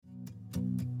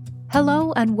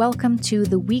Hello and welcome to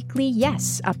The Weekly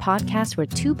Yes, a podcast where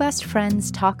two best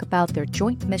friends talk about their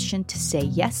joint mission to say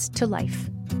yes to life.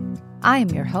 I am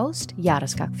your host, Yara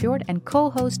Skagfjord, and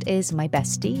co-host is my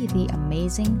bestie, the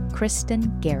amazing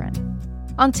Kristen Guerin.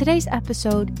 On today's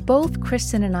episode, both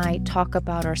Kristen and I talk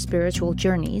about our spiritual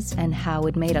journeys and how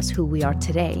it made us who we are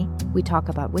today. We talk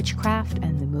about witchcraft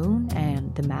and the moon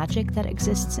and the magic that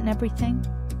exists in everything,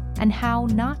 and how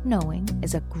not knowing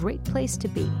is a great place to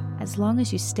be as long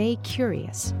as you stay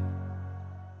curious.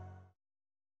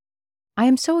 I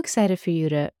am so excited for you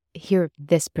to hear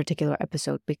this particular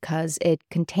episode because it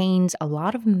contains a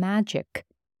lot of magic.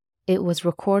 It was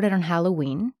recorded on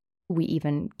Halloween. We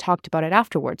even talked about it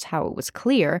afterwards, how it was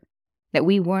clear that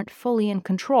we weren't fully in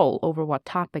control over what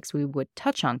topics we would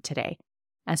touch on today,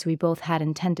 as we both had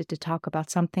intended to talk about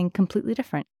something completely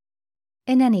different.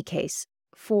 In any case,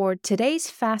 for today's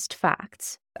Fast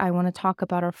Facts, I want to talk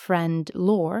about our friend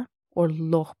Laure, or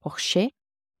Laure Porcher,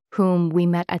 whom we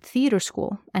met at theater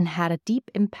school and had a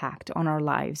deep impact on our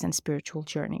lives and spiritual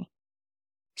journey.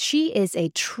 She is a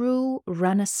true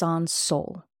Renaissance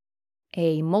soul,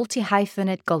 a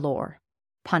multi-hyphenate galore,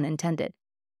 pun intended,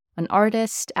 an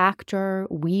artist, actor,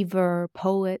 weaver,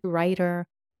 poet, writer,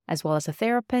 as well as a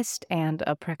therapist and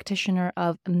a practitioner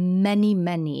of many,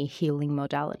 many healing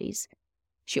modalities.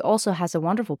 She also has a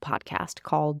wonderful podcast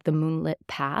called The Moonlit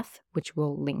Path, which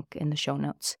we'll link in the show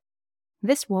notes.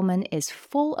 This woman is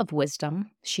full of wisdom.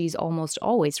 She's almost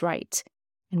always right,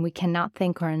 and we cannot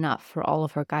thank her enough for all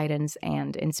of her guidance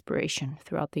and inspiration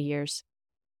throughout the years.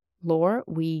 Laure,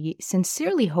 we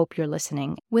sincerely hope you're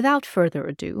listening. Without further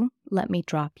ado, let me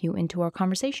drop you into our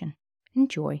conversation.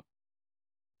 Enjoy.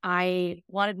 I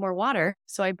wanted more water,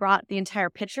 so I brought the entire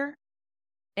pitcher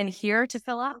in here to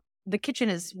fill up. The kitchen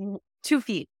is 2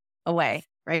 feet away,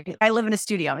 right? I live in a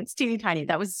studio. It's teeny tiny.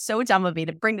 That was so dumb of me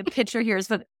to bring the pitcher here.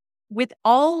 But with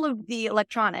all of the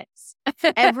electronics,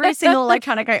 every single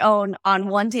electronic I own on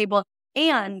one table,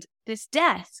 and this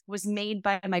desk was made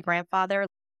by my grandfather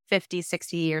 50,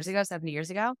 60 years ago, 70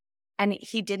 years ago. And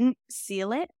he didn't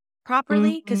seal it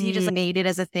properly because he just made it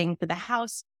as a thing for the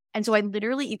house. And so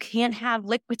you can't have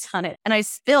liquids on it. And I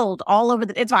spilled all over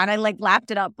it's fine. I lapped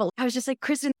it up. But I was just like,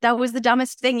 Kristen, that was the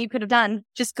dumbest thing you could have done.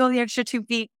 Just go the extra 2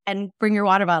 feet and bring your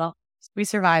water bottle. We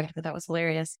survived, but that was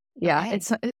hilarious. Yeah. Okay.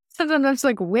 It's sometimes I'm just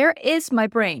like, where is my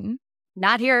brain?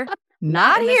 Not here.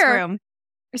 Not in here. This room.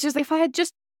 It's just like if I had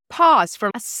just paused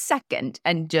for a second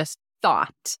and just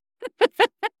thought,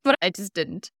 but I just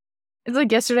didn't. It's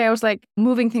like yesterday I was like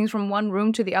moving things from one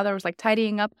room to the other. I was like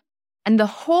tidying up. And the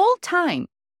whole time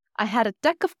I had a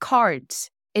deck of cards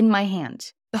in my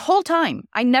hand. The whole time.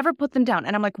 I never put them down.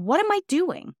 And I'm like, what am I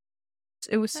doing?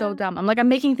 It was so dumb. I'm like, I'm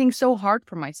making things so hard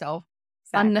for myself.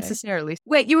 Exactly. Unnecessarily.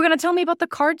 Wait, you were going to tell me about the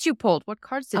cards you pulled. What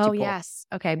cards did you pull? Oh, yes.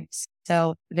 Okay.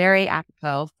 So very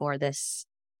apropos for this,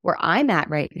 where I'm at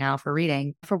right now for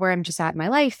reading, for where I'm just at in my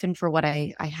life and for what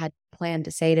I had planned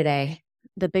to say today.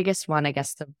 The biggest one, I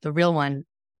guess, the real one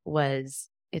was,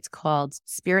 it's called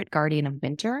Spirit Guardian of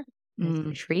Winter.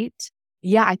 Retreat.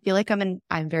 Yeah, I feel like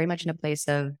I'm very much in a place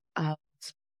of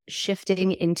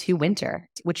shifting into winter,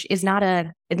 which is not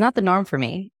the norm for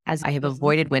me, as I have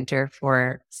avoided winter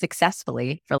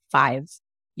successfully for 5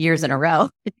 years in a row.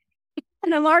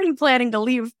 And I'm already planning to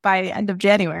leave by end of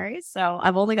January. So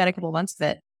I've only got a couple months of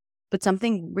it. But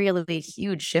something really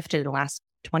huge shifted in the last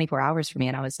 24 hours for me.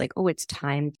 And I was like, oh, it's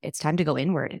time to go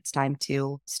inward. It's time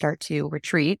to start to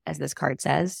retreat, as this card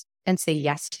says, and say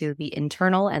yes to the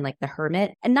internal and the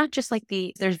hermit. And not just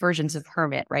there's versions of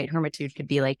hermit, right? Hermitude could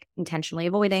be intentionally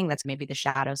avoiding. That's maybe the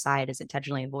shadow side, is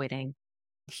intentionally avoiding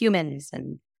humans.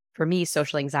 And for me,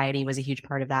 social anxiety was a huge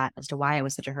part of that as to why I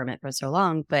was such a hermit for so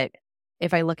long. But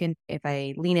if I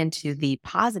lean into the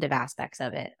positive aspects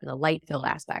of it, the light-filled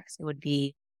aspects, it would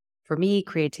be, for me,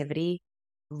 creativity,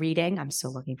 reading. I'm so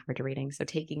looking forward to reading. So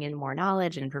taking in more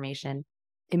knowledge and information,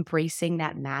 embracing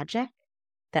that magic,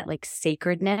 that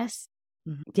sacredness.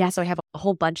 Mm-hmm. Yeah. So I have a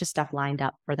whole bunch of stuff lined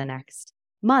up for the next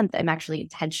month. I'm actually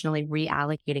intentionally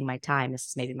reallocating my time. This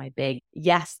is maybe my big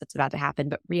yes that's about to happen,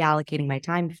 but reallocating my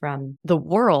time from the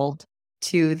world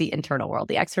to the internal world,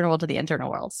 the external world to the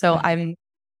internal world. So I'm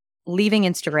leaving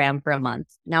Instagram for a month.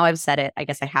 Now I've said it. I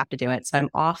guess I have to do it. So I'm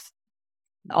off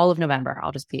all of November.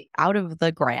 I'll just be out of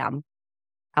the gram,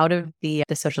 out of the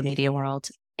social media world.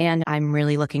 And I'm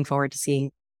really looking forward to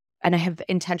seeing, and I have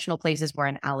intentional places where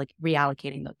I'm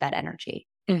reallocating that energy.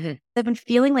 Mm-hmm. I've been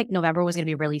feeling like November was going to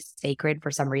be really sacred for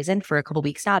some reason for a couple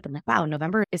weeks now. I'm like, wow,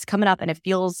 November is coming up and it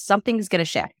feels something's going to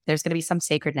shift. There's going to be some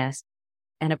sacredness.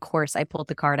 And of course, I pulled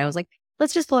the card. I was like,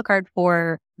 let's just pull a card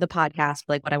for the podcast,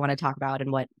 for what I want to talk about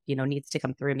and what, needs to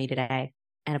come through me today.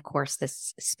 And of course,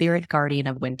 this spirit guardian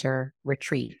of winter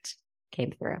retreat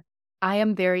came through. I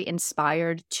am very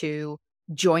inspired to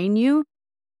join you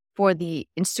for the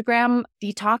Instagram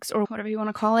detox or whatever you want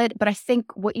to call it. But I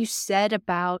think what you said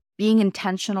about being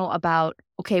intentional about,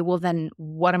 okay, well, then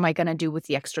what am I going to do with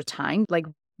the extra time? Like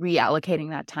reallocating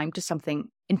that time to something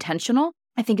intentional,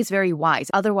 I think is very wise.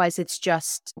 Otherwise, it's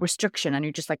just restriction and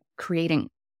you're just like creating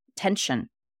tension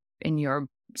in your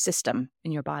system,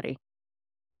 in your body,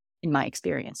 in my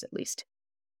experience, at least.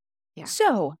 Yeah.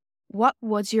 So what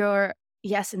was your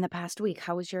yes in the past week?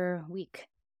 How was your week?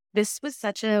 It was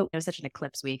such an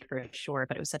eclipse week for sure,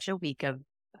 but it was such a week of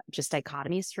just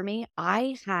dichotomies for me.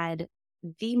 I had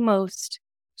the most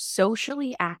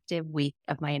socially active week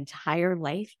of my entire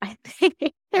life. I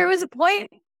think there was a point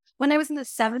when I was in the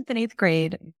 7th and 8th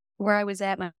grade where I was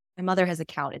at my mother has a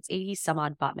count. It's 80 some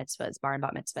odd bar and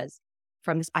bat mitzvahs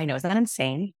from this. I know, isn't that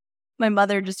insane? My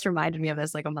mother just reminded me of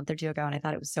this like a month or two ago. And I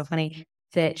thought it was so funny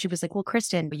that she was like, well,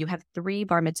 Kristen, but you have 3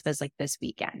 bar mitzvahs like this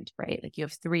weekend, right? Like you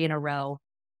have 3 in a row,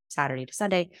 Saturday to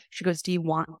Sunday. She goes, do you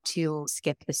want to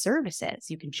skip the services?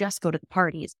 You can just go to the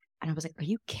parties. And I was like, are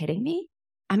you kidding me?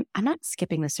 I'm not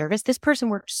skipping the service. This person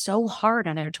worked so hard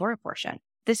on their Torah portion.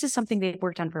 This is something they've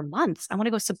worked on for months. I want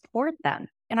to go support them.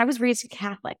 And I was raised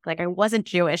Catholic. Like I wasn't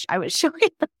Jewish. I was showing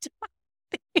them.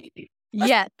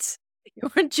 Yet. You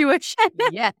weren't Jewish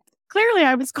yet. Clearly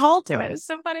I was called to it. It was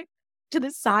so funny. To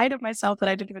the side of myself that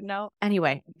I didn't even know.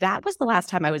 Anyway, that was the last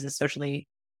time I was as socially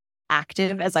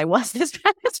active as I was this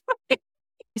past week.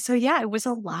 So yeah, it was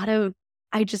a lot of,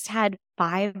 I just had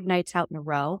 5 nights out in a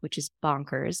row, which is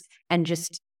bonkers. And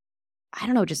just, I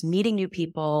don't know, just meeting new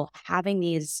people, having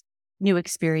these new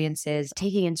experiences,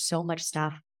 taking in so much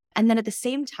stuff. And then at the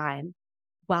same time,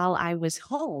 while I was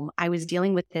home, I was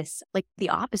dealing with this, like the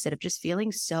opposite of just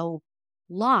feeling so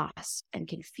lost and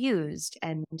confused.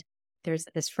 And there's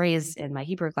this phrase in my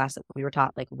Hebrew class that we were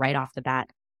taught like right off the bat,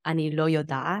 Ani lo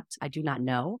yodat, I do not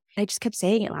know. And I just kept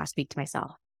saying it last week to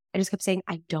myself. I just kept saying,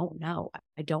 I don't know.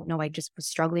 I don't know. I just was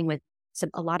struggling with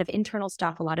a lot of internal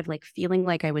stuff, a lot of like feeling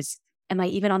like am I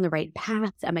even on the right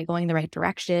path? Am I going the right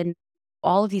direction?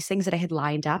 All of these things that I had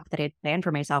lined up, that I had planned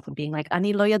for myself and being like,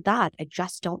 Ani lo yodat, I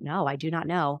just don't know. I do not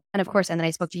know. And of course, and then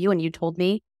I spoke to you and you told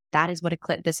me that is what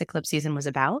this eclipse season was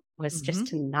about, was just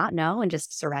to not know and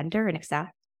just surrender and accept.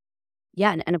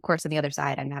 Yeah. And of course, on the other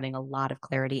side, I'm having a lot of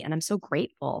clarity. And I'm so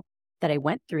grateful that I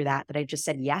went through that I just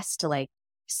said yes to like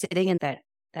sitting in that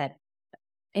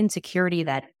insecurity,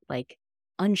 that like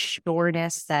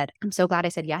unsureness, that I'm so glad I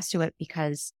said yes to it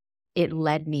because it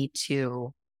led me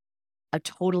to a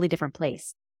totally different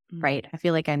place. Right. I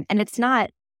feel like and it's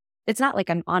not like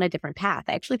I'm on a different path.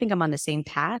 I actually think I'm on the same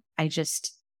path.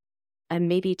 I'm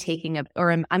maybe taking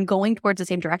I'm going towards the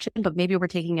same direction, but maybe we're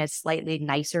taking a slightly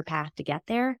nicer path to get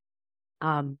there.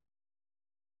 And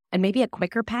maybe a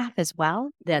quicker path as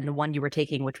well than the one you were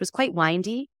taking, which was quite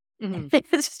windy. Mm-hmm. It's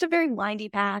just a very windy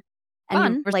path.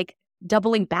 And you're like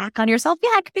doubling back on yourself.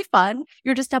 Yeah, it could be fun.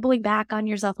 You're just doubling back on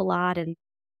yourself a lot. And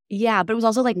yeah, but it was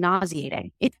also like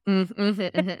nauseating.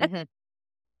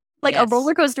 Like a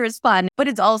roller coaster is fun, but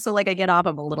it's also like I get off,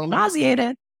 I'm a little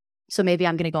nauseated. So maybe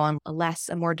I'm going to go on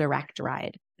a more direct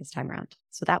ride this time around.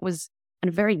 So that was a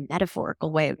very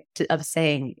metaphorical way of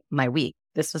saying my week.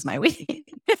 This was my week.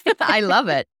 I love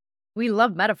it. We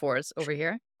love metaphors over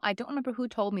here. I don't remember who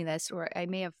told me this, or I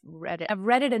may have read it. I've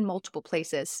read it in multiple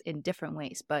places in different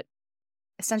ways, but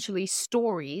essentially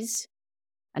stories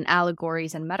and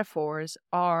allegories and metaphors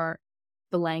are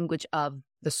the language of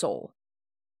the soul.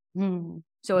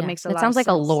 So it makes a lot of sense. It sounds like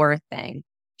a lore thing.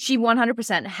 She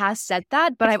 100% has said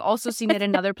that, but I've also seen it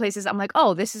in other places. I'm like,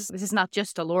 oh, this is not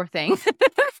just a lore thing.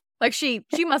 Like she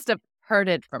must have heard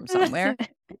it from somewhere.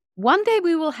 One day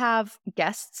we will have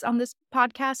guests on this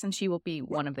podcast, and she will be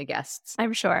one of the guests.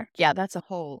 I'm sure. Yeah, that's a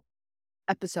whole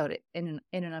episode in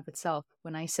and of itself.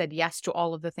 When I said yes to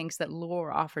all of the things that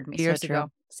lore offered me years ago.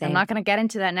 Same. I'm not going to get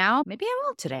into that now. Maybe I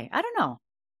will today. I don't know.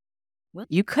 Well,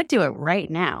 you could do it right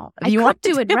now. I could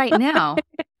do it right now.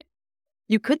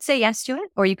 You could say yes to it,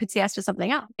 or you could say yes to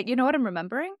something else. You know what I'm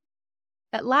remembering?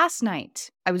 That last night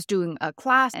I was doing a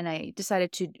class, and I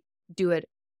decided to do it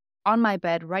on my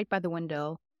bed right by the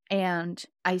window. And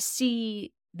I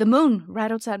see the moon right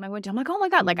outside my window. I'm like, oh my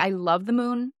God, like I love the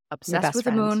moon, obsessed with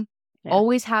the moon,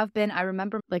 always have been. I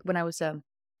remember like when I was a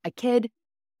kid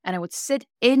and I would sit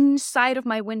inside of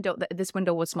my window. This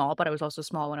window was small, but I was also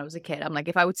small when I was a kid. I'm like,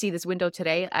 if I would see this window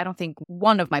today, I don't think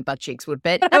one of my butt cheeks would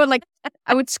fit.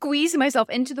 I would squeeze myself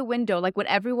into the window like when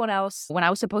everyone else, when I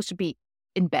was supposed to be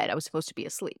in bed, I was supposed to be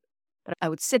asleep. But I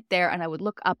would sit there and I would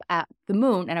look up at the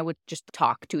moon and I would just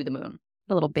talk to the moon.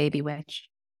 A little baby witch.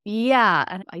 Yeah.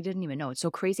 And I didn't even know. It's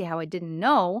so crazy how I didn't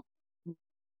know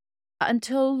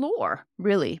until lore,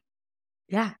 really.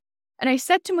 Yeah. And I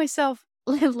said to myself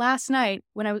last night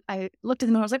when I looked at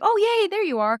the moon, I was like, oh, yay, there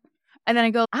you are. And then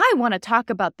I go, I want to talk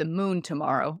about the moon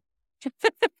tomorrow.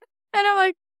 And I'm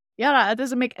like, yeah, that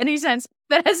doesn't make any sense.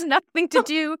 That has nothing to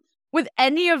do with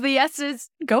any of the S's.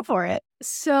 Go for it.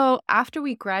 So after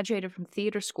we graduated from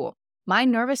theater school, my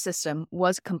nervous system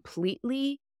was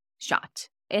completely shot.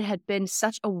 It had been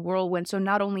such a whirlwind. So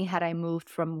not only had I moved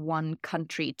from one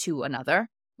country to another,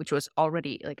 which was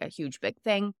already like a huge, big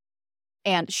thing.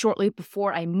 And shortly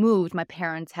before I moved, my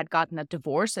parents had gotten a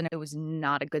divorce, and it was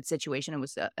not a good situation. It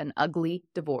was an ugly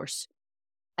divorce.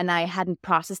 And I hadn't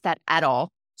processed that at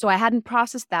all. So I hadn't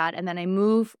processed that. And then I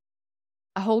moved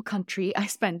a whole country. I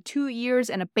spent 2 years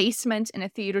in a basement in a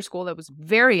theater school that was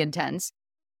very intense.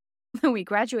 When we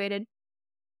graduated,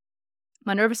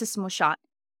 my nervous system was shot.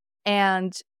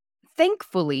 And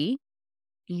thankfully,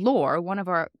 Laure, one of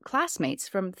our classmates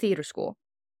from theater school,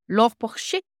 Laure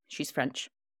Porcher, she's French.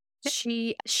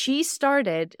 She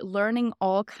started learning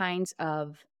all kinds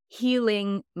of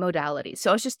healing modalities.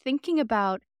 So I was just thinking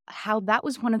about how that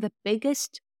was one of the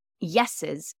biggest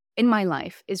yeses in my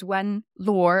life is when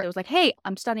Laure was like, hey,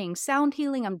 I'm studying sound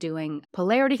healing. I'm doing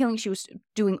polarity healing. She was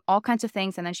doing all kinds of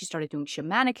things. And then she started doing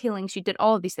shamanic healing. She did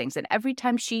all of these things. And every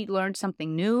time she learned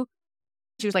something new,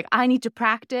 she was like, I need to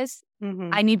practice.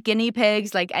 I need guinea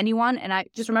pigs, like anyone. And I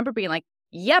just remember being like,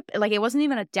 yep. Like it wasn't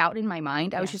even a doubt in my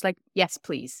mind. I was just like, yes,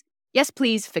 please. Yes,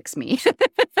 please fix me.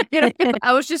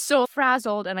 I was just so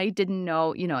frazzled and I didn't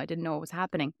know what was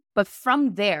happening. But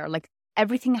from there, like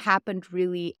everything happened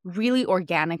really, really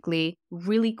organically,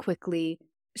 really quickly.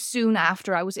 Soon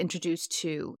after I was introduced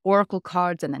to oracle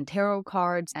cards and then tarot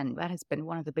cards. And that has been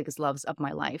one of the biggest loves of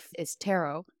my life is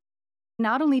tarot.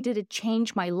 Not only did it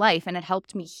change my life and it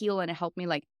helped me heal and it helped me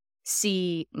like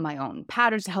see my own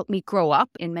patterns, it helped me grow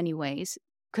up in many ways.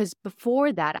 Because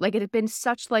before that, like it had been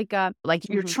such like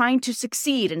you're trying to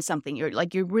succeed in something.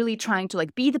 You're really trying to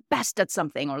like be the best at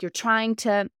something, or you're trying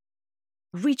to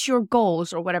reach your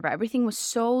goals or whatever. Everything was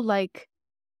so like,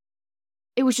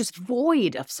 it was just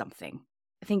void of something.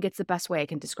 I think it's the best way I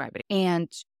can describe it.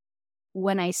 And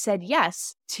when I said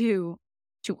yes to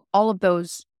all of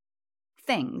those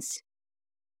things,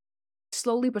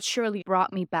 slowly but surely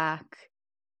brought me back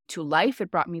to life.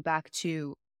 It brought me back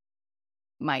to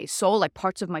my soul, like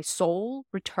parts of my soul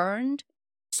returned.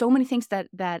 So many things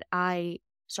that I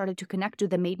started to connect to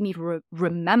that made me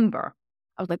remember.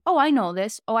 I was like, oh, I know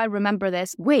this. Oh, I remember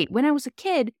this. Wait, when I was a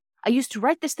kid, I used to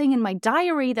write this thing in my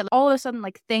diary that all of a sudden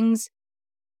like things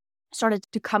started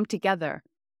to come together.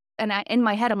 And in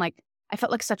my head, I'm like, I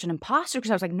felt like such an imposter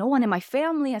because I was like, no one in my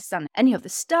family has done any of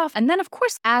this stuff. And then, of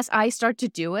course, as I start to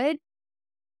do it,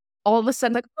 all of a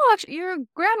sudden, like, oh, actually, your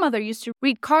grandmother used to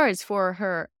read cards for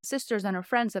her sisters and her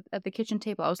friends at the kitchen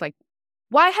table. I was like,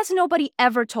 why has nobody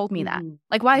ever told me that?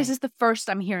 Like, why is this the first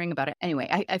I'm hearing about it? Anyway,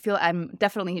 I feel I'm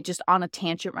definitely just on a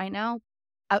tangent right now.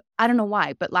 I don't know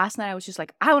why, but last night I was just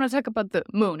like, I want to talk about the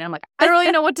moon. And I'm like, I don't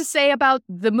really know what to say about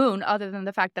the moon other than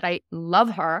the fact that I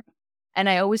love her. And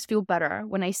I always feel better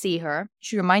when I see her.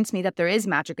 She reminds me that there is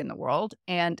magic in the world.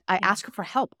 And I ask her for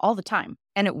help all the time.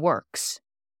 And it works.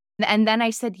 And then I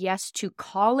said yes to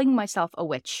calling myself a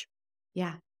witch.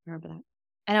 Yeah, I remember that.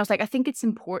 And I was like, I think it's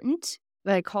important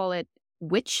that I call it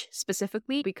witch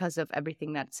specifically because of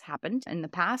everything that's happened in the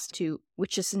past to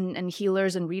witches and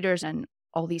healers and readers and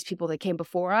all these people that came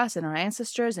before us and our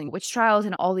ancestors and witch trials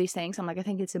and all these things. I'm like, I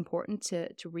think it's important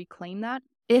to reclaim that.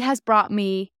 It has brought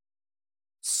me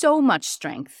so much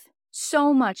strength,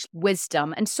 so much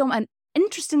wisdom, and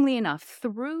interestingly enough,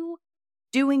 through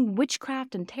doing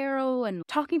witchcraft and tarot and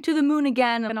talking to the moon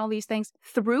again and all these things,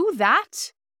 through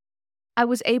that, I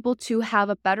was able to have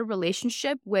a better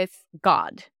relationship with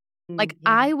God. Like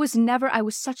I was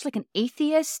such like an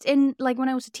atheist in like when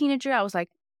I was a teenager. I was like,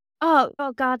 oh,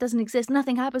 God doesn't exist.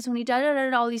 Nothing happens when he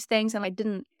died, all these things. And I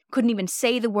couldn't even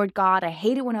say the word God. I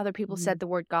hated when other people said the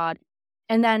word God.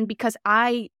 And then because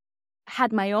I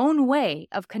had my own way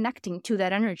of connecting to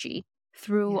that energy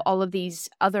through all of these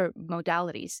other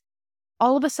modalities,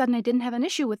 all of a sudden I didn't have an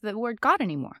issue with the word God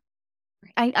anymore.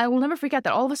 I will never forget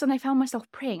that all of a sudden I found myself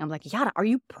praying. I'm like, Yada, are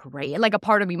you praying? Like a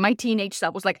part of me, my teenage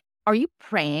self was like, are you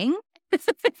praying?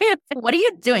 What are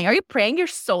you doing? Are you praying? You're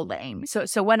so lame.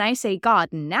 So when I say God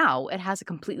now, it has a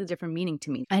completely different meaning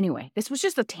to me. Anyway, this was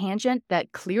just a tangent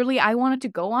that clearly I wanted to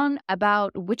go on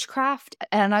about witchcraft.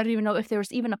 And I don't even know if there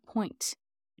was even a point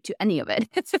to any of it.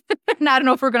 And I don't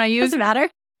know if we're going to use Doesn't matter.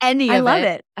 any of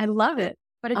it. I love it.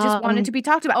 But it just wanted to be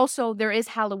talked about. Also, there is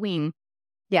Halloween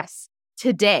Yes.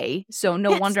 today. So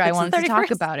no wonder I wanted to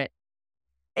talk about it.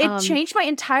 It changed my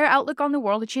entire outlook on the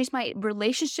world. It changed my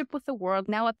relationship with the world.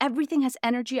 Now everything has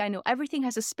energy. I know everything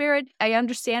has a spirit. I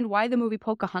understand why the movie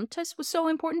Pocahontas was so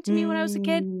important to me when I was a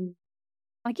kid.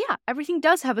 Like, yeah, everything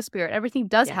does have a spirit. Everything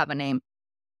does have a name.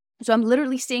 So I'm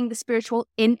literally seeing the spiritual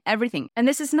in everything. And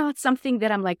this is not something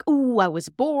that I'm like, oh, I was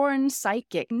born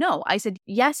psychic. No, I said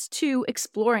yes to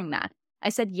exploring that. I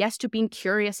said yes to being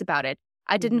curious about it.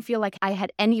 I didn't feel like I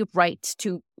had any right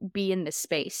to be in this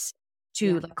space,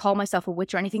 to like, call myself a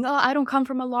witch or anything. Oh, I don't come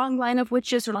from a long line of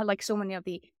witches, or like so many of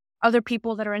the other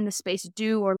people that are in this space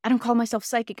do, or I don't call myself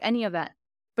psychic, any of that.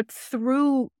 But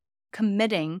through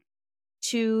committing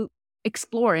to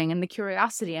exploring and the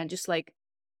curiosity and just like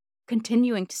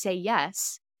continuing to say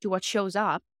yes to what shows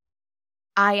up,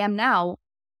 I am now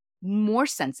more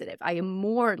sensitive. I am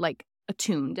more like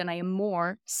attuned, and I am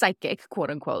more psychic, quote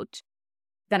unquote,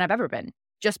 than I've ever been.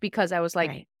 Just because I was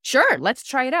like, sure, let's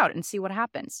try it out and see what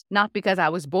happens. Not because I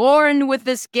was born with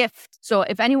this gift. So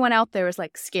if anyone out there is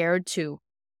like scared to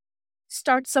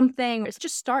start something,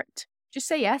 just start. Just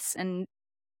say yes and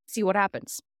see what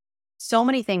happens. So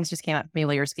many things just came up for me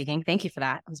while you were speaking. Thank you for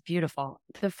that. It was beautiful.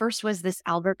 The first was this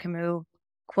Albert Camus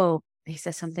quote. He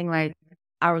says something like,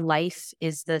 our life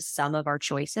is the sum of our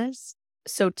choices.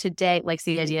 So today, like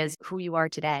the idea is who you are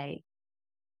today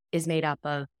is made up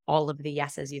of all of the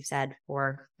yeses you've said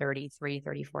for 33,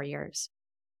 34 years.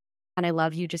 And I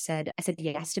love you just said, I said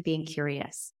yes to being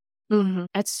curious.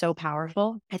 That's so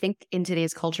powerful. I think in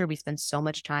today's culture, we spend so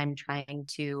much time trying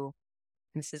to,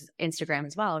 this is Instagram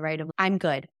as well, right? I'm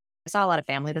good. I saw a lot of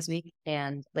family this week,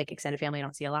 and like extended family, I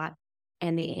don't see a lot.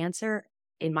 And the answer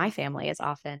in my family is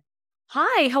often,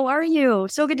 hi, how are you?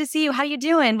 So good to see you. How you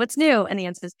doing? What's new? And the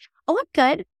answer is, oh, I'm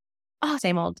good. Oh,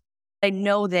 same old. I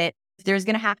know that there's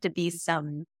going to have to be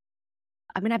I'm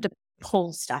going to have to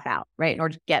pull stuff out, right? In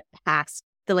order to get past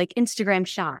the like Instagram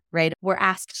shot, right? We're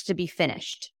asked to be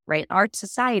finished, right? Our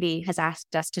society has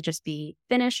asked us to just be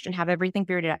finished and have everything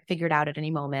figured out at any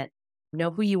moment.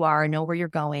 Know who you are, know where you're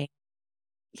going.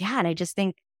 Yeah. And I just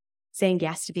think saying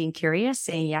yes to being curious,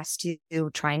 saying yes to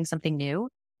trying something new,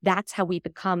 that's how we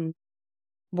become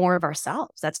more of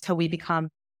ourselves. That's how we become,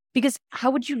 because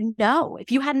how would you know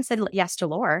if you hadn't said yes to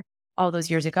lore all those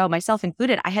years ago, myself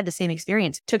included? I had the same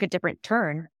experience, took a different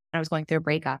turn, and I was going through a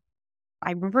breakup.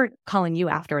 I remember calling you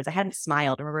afterwards. I hadn't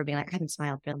smiled. I remember being like, I haven't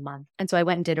smiled for a month. And so I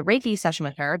went and did a Reiki session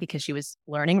with her because she was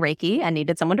learning Reiki and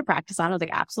needed someone to practice on. I was like,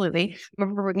 absolutely. I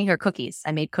remember bringing her cookies.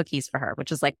 I made cookies for her,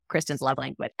 which is like Kristen's love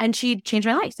language. And she changed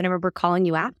my life. And I remember calling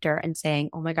you after and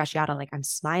saying, oh my gosh, Yada, like I'm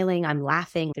smiling, I'm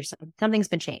laughing. Something's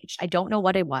been changed. I don't know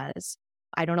what it was.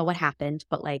 I don't know what happened,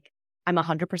 but like I'm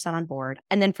 100% on board.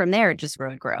 And then from there, it just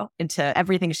grew into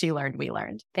everything she learned, we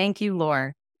learned. Thank you,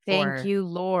 Lore. Thank you,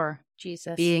 Lore.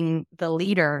 Jesus. Being the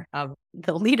leader of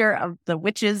the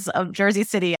witches of Jersey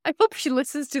City. I hope she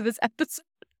listens to this episode.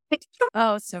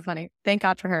 Oh, it's so funny. Thank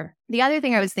God for her. The other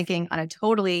thing I was thinking on a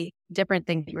totally different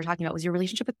thing that you were talking about was your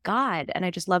relationship with God. And I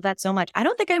just love that so much. I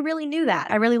don't think I really knew that.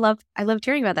 I loved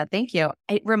hearing about that. Thank you.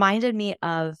 It reminded me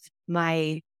of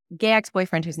my gay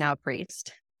ex-boyfriend who's now a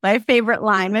priest. My favorite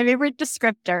line, my favorite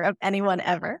descriptor of anyone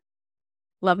ever.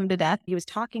 Love him to death. He was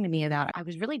talking to me about, I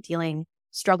was really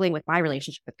struggling with my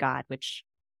relationship with God, which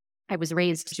I was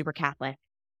raised super Catholic,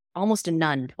 almost a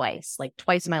nun twice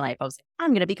in my life. I was like,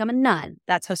 I'm going to become a nun.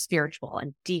 That's how spiritual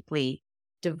and deeply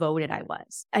devoted I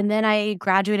was. And then I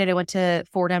graduated. I went to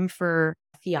Fordham for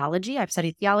theology. I've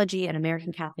studied theology and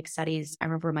American Catholic studies. I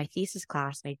remember my thesis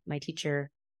class, my teacher,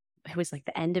 it was like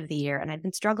the end of the year, and I'd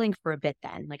been struggling for a bit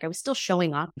then. Like I was still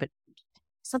showing up, but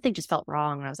something just felt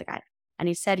wrong. And I was like, and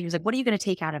he was like, what are you going to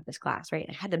take out of this class? Right.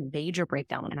 And I had a major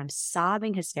breakdown and I'm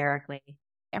sobbing hysterically.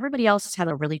 Everybody else has had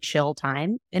a really chill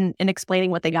time in explaining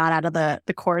what they got out of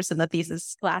the course and the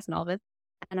thesis class and all of it.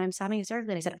 And I'm sobbing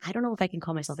hysterically. And I said, I don't know if I can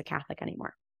call myself a Catholic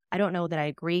anymore. I don't know that I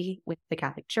agree with the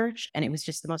Catholic Church. And it was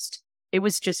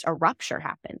just a rupture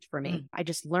happened for me. I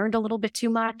just learned a little bit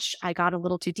too much. I got a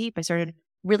little too deep. I started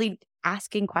really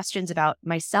asking questions about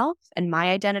myself and my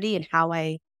identity and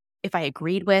if I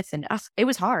agreed with, and it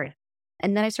was hard.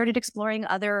 And then I started exploring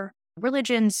other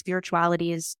religions,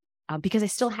 spiritualities, because I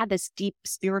still had this deep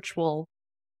spiritual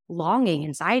longing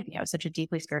inside me. I was such a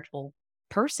deeply spiritual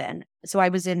person. So I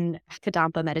was in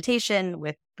Kadampa meditation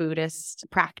with Buddhist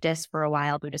practice for a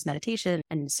while, Buddhist meditation,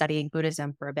 and studying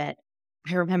Buddhism for a bit.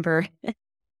 I remember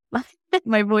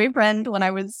my boyfriend when I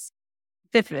was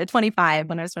 25,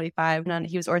 and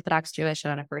he was Orthodox Jewish.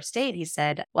 And on a first date, he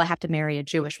said, well, I have to marry a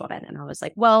Jewish woman. And I was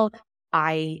like, well,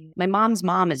 my mom's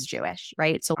mom is Jewish,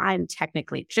 right? So I'm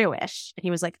technically Jewish. And he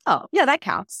was like, oh, yeah, that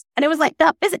counts. And it was like,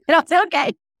 no, is it? And I was like,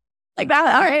 okay. Like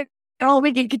that, all right. Oh,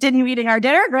 we can continue eating our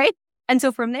dinner, right? And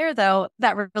so from there, though,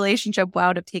 that relationship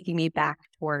wound up taking me back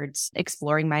towards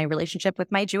exploring my relationship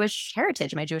with my Jewish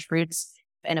heritage, my Jewish roots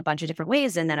in a bunch of different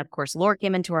ways. And then, of course, Lore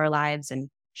came into our lives and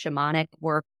shamanic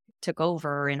work took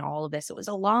over and all of this.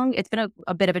 It's been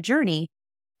a bit of a journey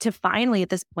to finally, at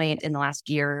this point in the last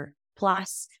year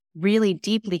plus, really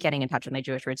deeply getting in touch with my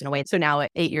Jewish roots in a way. So now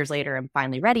 8 years later, I'm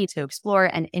finally ready to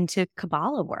explore and into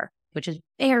Kabbalah work, which is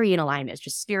very in alignment. It's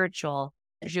just spiritual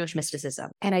Jewish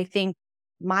mysticism. And I think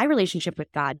my relationship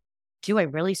with God, too, I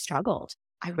really struggled.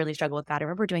 I really struggled with God. I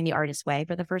remember doing The Artist's Way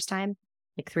for the first time,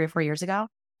 like 3 or 4 years ago.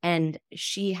 And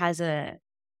she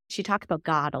talked about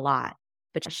God a lot,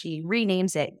 but she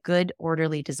renames it Good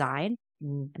Orderly Design.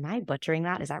 Am I butchering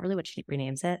that? Is that really what she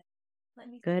renames it?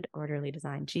 Good Orderly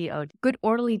Design. Good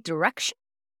Orderly Direction.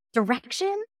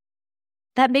 Direction?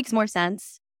 That makes more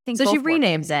sense. So she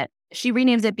renames it. She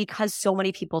renames it because so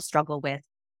many people struggle with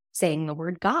saying the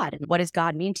word God. And what does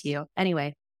God mean to you?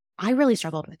 Anyway, I really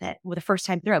struggled with it. The first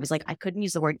time through, I was like, I couldn't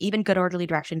use the word, even good orderly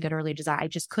direction, good orderly design. I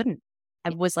just couldn't.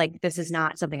 I was like, this is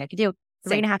not something I could do.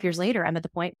 3.5 years later, I'm at the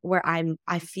point where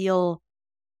I feel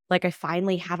like I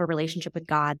finally have a relationship with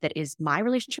God that is my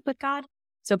relationship with God.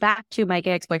 So back to my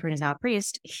gay ex-boyfriend is now a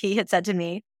priest. He had said to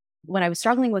me, when I was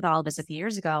struggling with all of this a few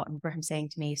years ago, I remember him saying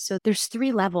to me, so there's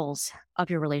 3 levels of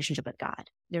your relationship with God.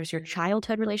 There's your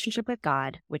childhood relationship with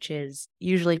God, which is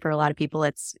usually for a lot of people,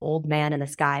 it's old man in the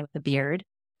sky with a beard.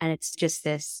 And it's just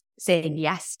this saying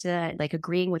yes to, like,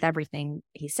 agreeing with everything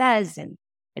he says. And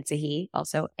it's a he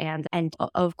also. And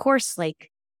of course, like,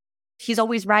 he's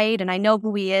always right. And I know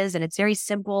who he is. And it's very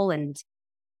simple and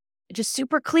just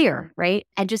super clear, right?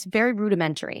 And just very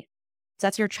rudimentary. So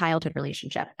that's your childhood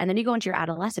relationship. And then you go into your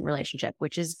adolescent relationship,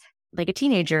 which is like a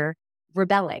teenager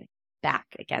rebelling back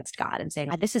against God and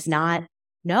saying, this is not,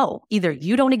 no, either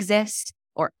you don't exist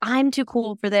or I'm too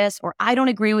cool for this or I don't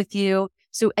agree with you.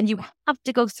 So, and you have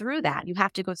to go through that. You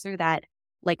have to go through that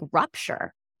like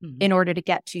rupture in order to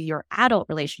get to your adult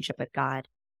relationship with God,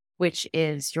 which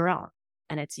is your own.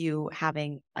 And it's you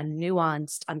having a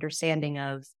nuanced understanding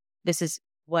of this is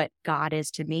what God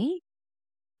is to me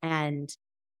and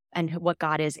what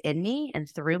God is in me and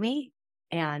through me.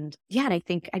 And yeah, and I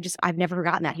think I've never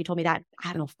forgotten that. He told me that,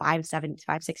 I don't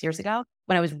know, 6 years ago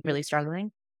when I was really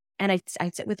struggling. And I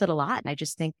sit with it a lot. And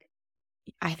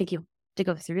I think you have to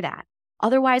go through that.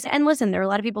 Otherwise, and listen, there are a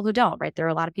lot of people who don't, right? There are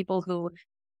a lot of people who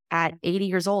at 80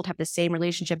 years old have the same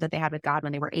relationship that they had with God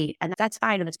when they were 8. And that's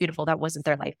fine and that's beautiful. That wasn't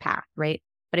their life path, right?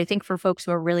 But I think for folks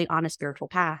who are really on a spiritual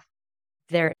path,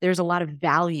 there's a lot of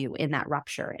value in that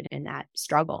rupture and in that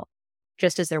struggle,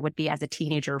 just as there would be as a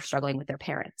teenager struggling with their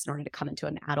parents in order to come into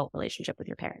an adult relationship with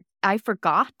your parents. I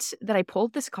forgot that I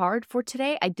pulled this card for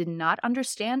today. I did not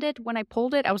understand it when I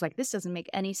pulled it. I was like, this doesn't make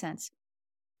any sense.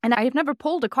 And I have never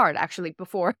pulled a card actually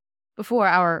before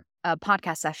our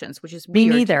podcast sessions, which is weird.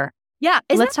 Me neither. Yeah.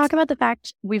 Let's talk about the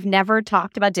fact we've never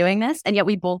talked about doing this, and yet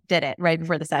we both did it right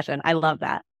before the session. I love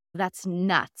that. That's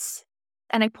nuts.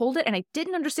 And I pulled it and I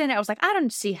didn't understand it. I was like, I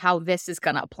don't see how this is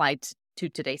going to apply to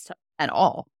today's at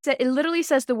all. It literally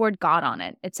says the word God on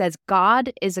it. It says,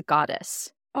 God is a goddess.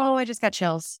 Oh, I just got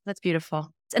chills. That's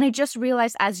beautiful. And I just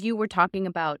realized as you were talking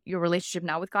about your relationship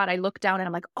now with God, I looked down and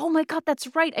I'm like, oh my God,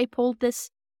 that's right. I pulled this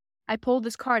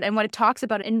card. And when it talks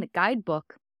about it in the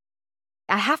guidebook,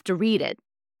 I have to read it.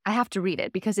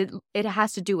 Because it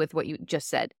has to do with what you just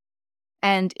said.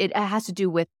 And it has to do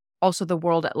with also the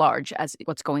world at large as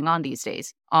what's going on these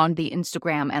days on the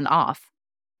Instagram and off.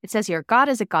 It says here, God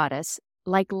is a goddess.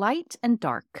 Like light and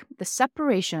dark, the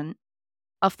separation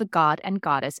of the god and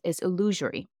goddess is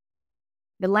illusory.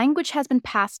 The language has been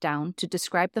passed down to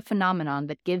describe the phenomenon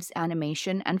that gives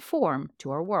animation and form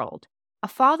to our world. A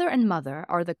father and mother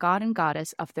are the god and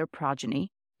goddess of their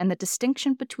progeny, and the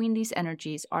distinction between these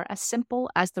energies are as simple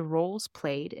as the roles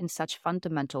played in such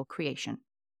fundamental creation.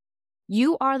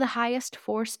 You are the highest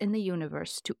force in the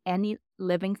universe to any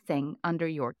living thing under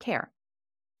your care,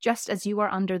 just as you are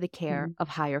under the care of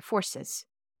higher forces.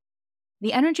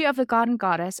 The energy of the god and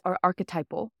goddess are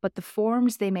archetypal, but the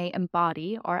forms they may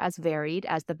embody are as varied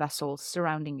as the vessels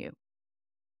surrounding you.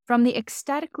 From the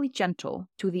ecstatically gentle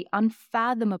to the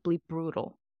unfathomably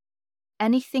brutal,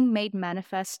 anything made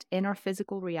manifest in our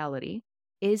physical reality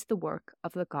is the work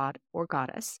of the god or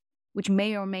goddess, which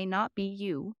may or may not be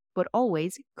you, but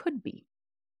always could be.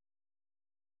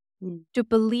 To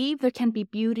believe there can be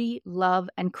beauty, love,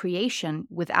 and creation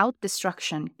without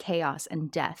destruction, chaos, and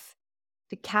death,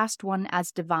 to cast one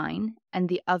as divine and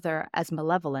the other as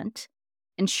malevolent,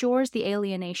 ensures the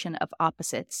alienation of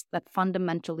opposites that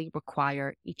fundamentally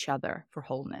require each other for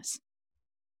wholeness.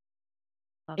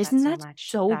 Isn't that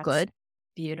so good?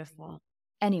 Beautiful.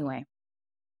 Anyway,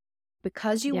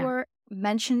 because you were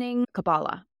mentioning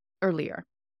Kabbalah earlier.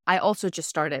 I also just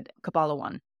started Kabbalah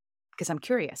 1 because I'm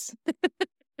curious.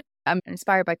 I'm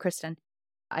inspired by Kristen.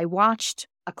 I watched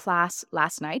a class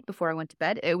last night before I went to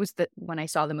bed. It was when I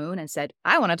saw the moon and said,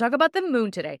 I want to talk about the moon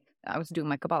today. I was doing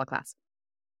my Kabbalah class.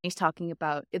 He's talking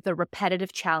about the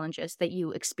repetitive challenges that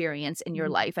you experience in your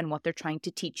life and what they're trying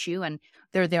to teach you. And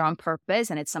they're there on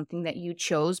purpose. And it's something that you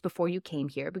chose before you came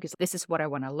here because this is what I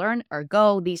want to learn.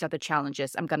 Ergo, these are the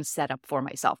challenges I'm going to set up for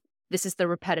myself. This is the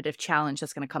repetitive challenge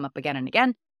that's going to come up again and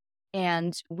again.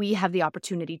 And we have the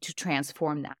opportunity to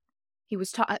transform that.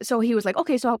 So he was like,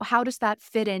 okay, so how does that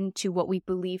fit into what we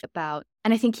believe about?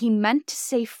 And I think he meant to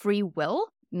say free will,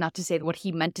 not to say what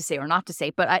he meant to say or not to say,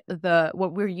 but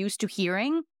what we're used to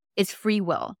hearing is free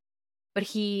will.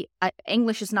 But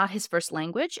English is not his first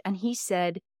language. And he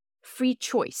said free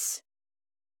choice.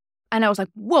 And I was like,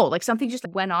 whoa, like something just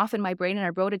went off in my brain and I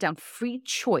wrote it down, free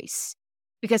choice.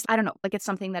 Because I don't know, like it's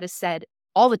something that is said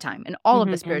all the time in all of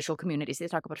the spiritual communities. They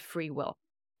talk about free will.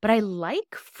 But I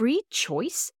like free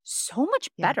choice so much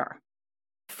better.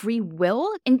 Free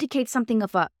will indicates something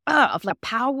of like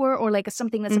power or like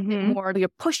something that's a bit more you're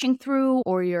pushing through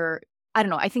or I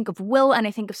don't know. I think of will and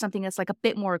I think of something that's like a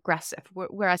bit more aggressive.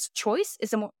 Whereas choice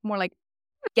is more like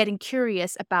getting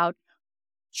curious about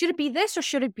should it be this or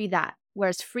should it be that?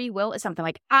 Whereas free will is something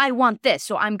like I want this,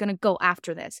 so I'm going to go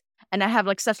after this. And I have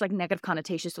like such like negative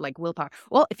connotations to like willpower.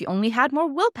 Well, if you only had more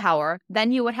willpower,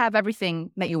 then you would have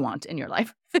everything that you want in your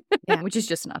life, which is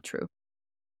just not true.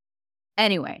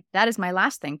 Anyway, that is my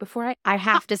last thing before I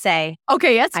have to say.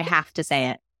 Okay, yes. I have to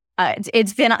say it.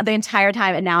 It's been the entire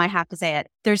time and now I have to say it.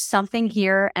 There's something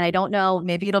here and I don't know,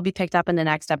 maybe it'll be picked up in the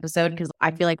next episode because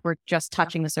I feel like we're just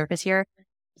touching the surface here.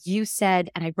 You said,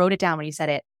 and I wrote it down when you said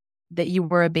it, that you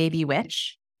were a baby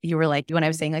witch. You were like, when I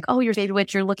was saying like, oh, you're a baby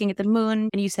witch, you're looking at the moon.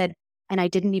 And you said, and I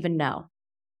didn't even know,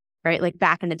 right? Like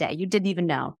back in the day, you didn't even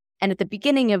know. And at the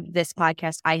beginning of this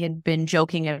podcast, I had been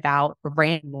joking about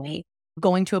randomly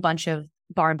going to a bunch of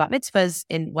bar and bat mitzvahs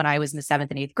when I was in the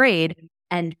 7th and 8th grade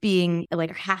and being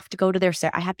like, I have to go to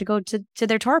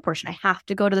their Torah portion. I have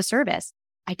to go to the service.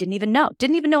 I didn't even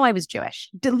know I was Jewish.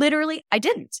 Literally, I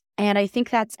didn't. And I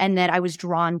think and that I was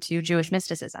drawn to Jewish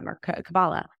mysticism or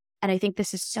Kabbalah. And I think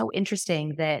this is so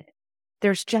interesting that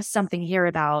there's just something here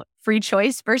about free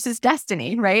choice versus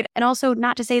destiny, right? And also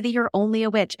not to say that you're only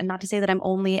a witch and not to say that I'm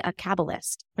only a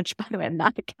Kabbalist, which by the way, I'm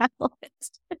not a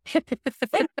Kabbalist.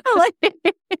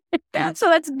 So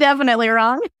that's definitely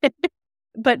wrong.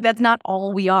 But that's not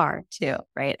all we are too,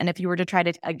 right? And if you were to try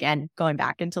to, again, going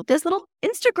back into this little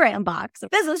Instagram box,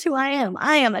 this is who I am.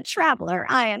 I am a traveler.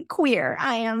 I am queer.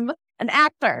 I am an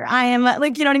actor. I am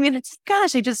like, you know what I mean? It's,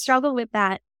 gosh, I just struggle with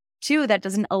that too. That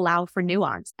doesn't allow for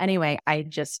nuance. Anyway, I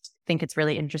just think it's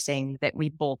really interesting that we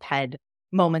both had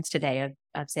moments today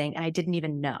of saying, and I didn't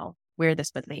even know where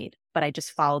this would lead, but I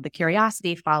just followed the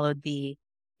curiosity, followed the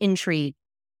intrigue.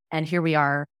 And here we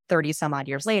are 30 some odd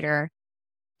years later.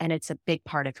 And it's a big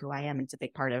part of who I am. It's a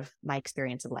big part of my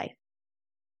experience of life.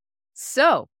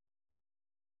 So,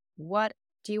 what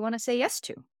do you want to say yes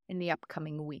to in the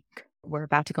upcoming week? We're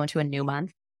about to go into a new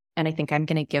month. And I think I'm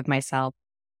going to give myself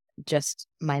just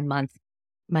my month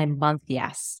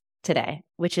yes today,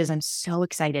 which is I'm so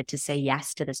excited to say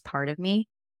yes to this part of me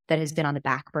that has been on the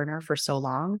back burner for so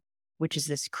long, which is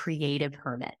this creative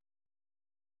hermit.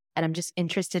 And I'm just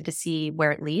interested to see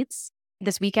where it leads.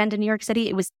 This weekend in New York City,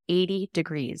 it was 80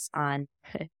 degrees I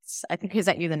think I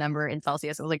sent you the number in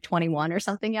Celsius. It was like 21 or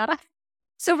something, yada.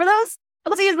 So for those,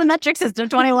 let's use the metric system,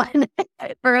 21.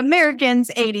 For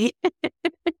Americans, 80.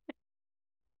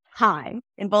 High.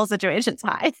 In both situations,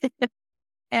 high.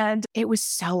 And it was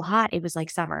so hot. It was like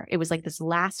summer. It was like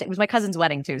it was my cousin's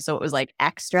wedding too. So it was like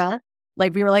extra.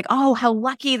 Like we were like, oh, how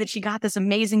lucky that she got this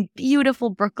amazing,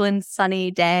 beautiful Brooklyn sunny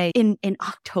day in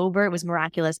October. It was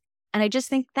miraculous. And I just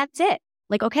think that's it.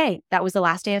 Like, okay, that was the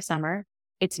last day of summer.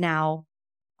 It's now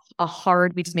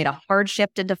we just made a hard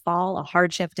shift into fall, a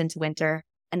hard shift into winter.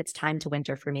 And it's time to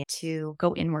winter for me to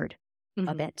go inward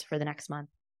a bit for the next month.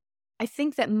 I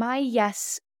think that my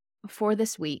yes for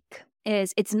this week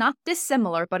is it's not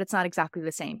dissimilar, but it's not exactly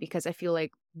the same because I feel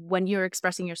like when you're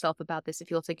expressing yourself about this, it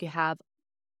feels like you have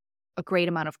a great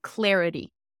amount of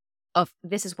clarity of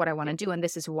this is what I want to do and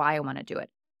this is why I want to do it.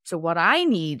 So what I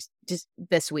need just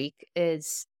this week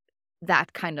is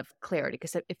that kind of clarity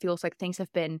because it feels like things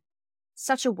have been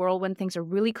such a whirlwind. Things are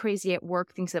really crazy at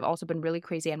work. Things have also been really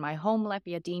crazy in my home life.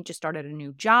 Dean just started a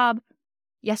new job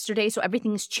yesterday. So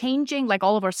everything's changing. Like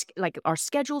all of our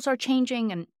schedules are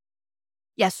changing. And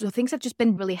yes, so things have just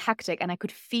been really hectic. And I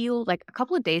could feel like a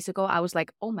couple of days ago, I was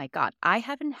like, oh my God, I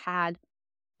haven't had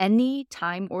any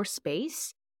time or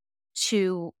space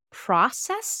to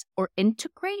process or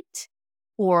integrate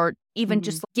or even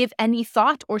just give any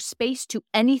thought or space to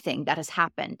anything that has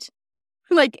happened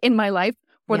like in my life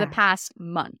for the past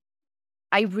month.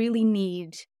 I really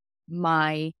need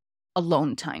my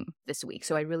alone time this week.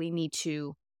 So I really need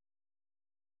to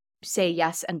say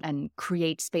yes and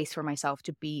create space for myself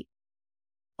to be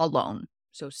alone.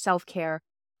 So self-care,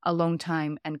 alone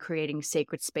time, and creating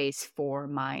sacred space for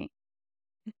my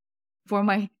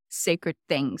sacred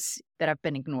things that I've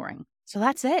been ignoring. So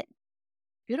that's it.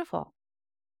 Beautiful.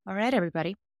 All right,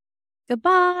 everybody.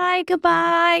 Goodbye,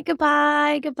 goodbye,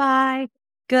 goodbye, goodbye,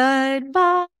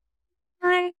 goodbye.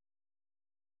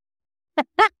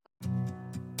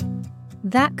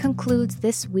 That concludes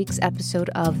this week's episode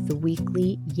of The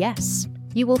Weekly Yes.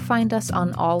 You will find us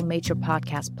on all major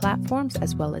podcast platforms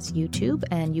as well as YouTube,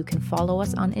 and you can follow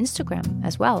us on Instagram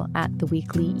as well at The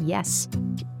Weekly Yes.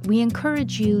 We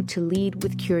encourage you to lead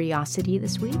with curiosity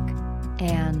this week,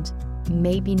 and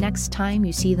maybe next time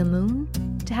you see the moon,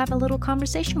 to have a little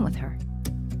conversation with her.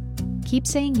 Keep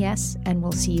saying yes, and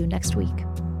we'll see you next week.